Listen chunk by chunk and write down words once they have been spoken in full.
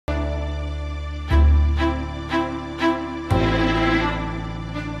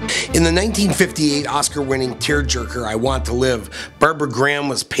In the 1958 Oscar-winning tearjerker I Want to Live, Barbara Graham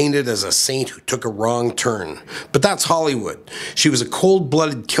was painted as a saint who took a wrong turn. But that's Hollywood. She was a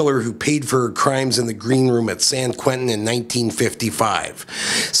cold-blooded killer who paid for her crimes in the green room at San Quentin in 1955.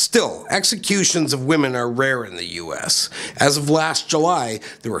 Still, executions of women are rare in the U.S. As of last July,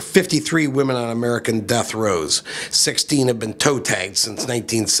 there were 53 women on American death rows. 16 have been toe-tagged since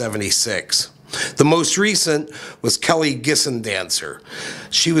 1976. The most recent was Kelly Gissendancer.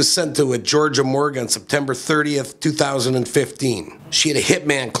 She was sent to a Georgia morgue on September 30th, 2015. She had a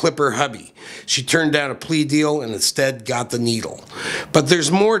hitman clip her hubby. She turned down a plea deal and instead got the needle. But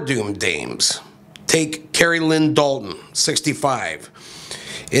there's more doomed dames. Take Carrie Lynn Dalton, 65.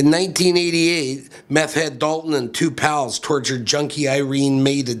 In 1988, meth head Dalton and two pals tortured junkie Irene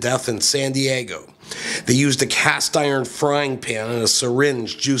May to death in San Diego. They used a cast iron frying pan and a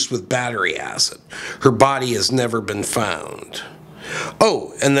syringe juiced with battery acid. Her body has never been found.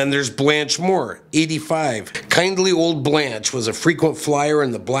 Oh, and then there's Blanche Moore, 85. Kindly old Blanche was a frequent flyer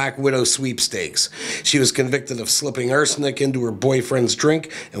in the Black Widow sweepstakes. She was convicted of slipping arsenic into her boyfriend's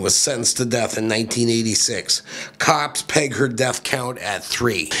drink and was sentenced to death in 1986. Cops peg her death count at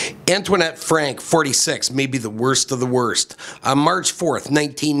 3. Antoinette Frank, 46, may be the worst of the worst. On March 4th,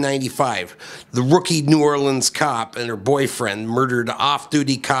 1995, the rookie New Orleans cop and her boyfriend murdered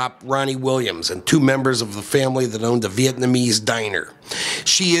off-duty cop Ronnie Williams and two members of the family that owned a Vietnamese diner.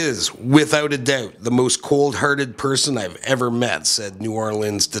 She is, without a doubt, the most cold-hearted person I've ever met, said New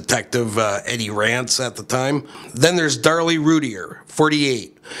Orleans detective Eddie Rance at the time. Then there's Darlie Routier,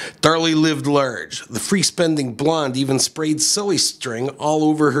 48. Darlie lived large. The free-spending blonde even sprayed silly string all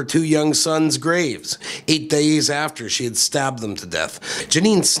over her two young sons' graves, 8 days after she had stabbed them to death.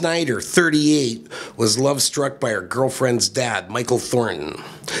 Janine Snyder, 38, was love-struck by her girlfriend's dad, Michael Thornton.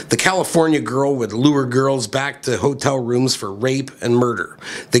 The California girl would lure girls back to hotel rooms for rape and murder.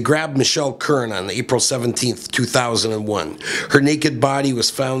 They grabbed Michelle Curran on April 17, 2001. Her naked body was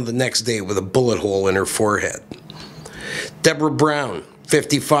found the next day with a bullet hole in her forehead. Deborah Brown,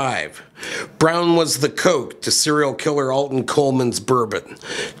 55. Brown was the coke to serial killer Alton Coleman's bourbon.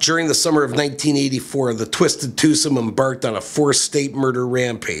 During the summer of 1984, the Twisted Twosome embarked on a forced state murder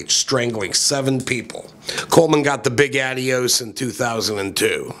rampage, strangling 7 people. Coleman got the big adios in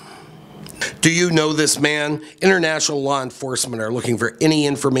 2002. Do you know this man? International law enforcement are looking for any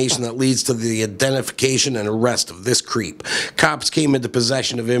information that leads to the identification and arrest of this creep. Cops came into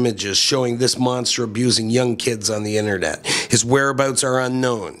possession of images showing this monster abusing young kids on the internet. His whereabouts are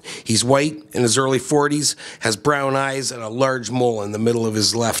unknown. He's white, in his early 40s, has brown eyes and a large mole in the middle of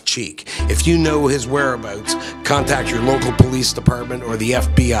his left cheek. If you know his whereabouts, contact your local police department or the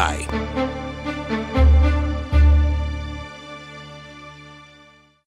FBI.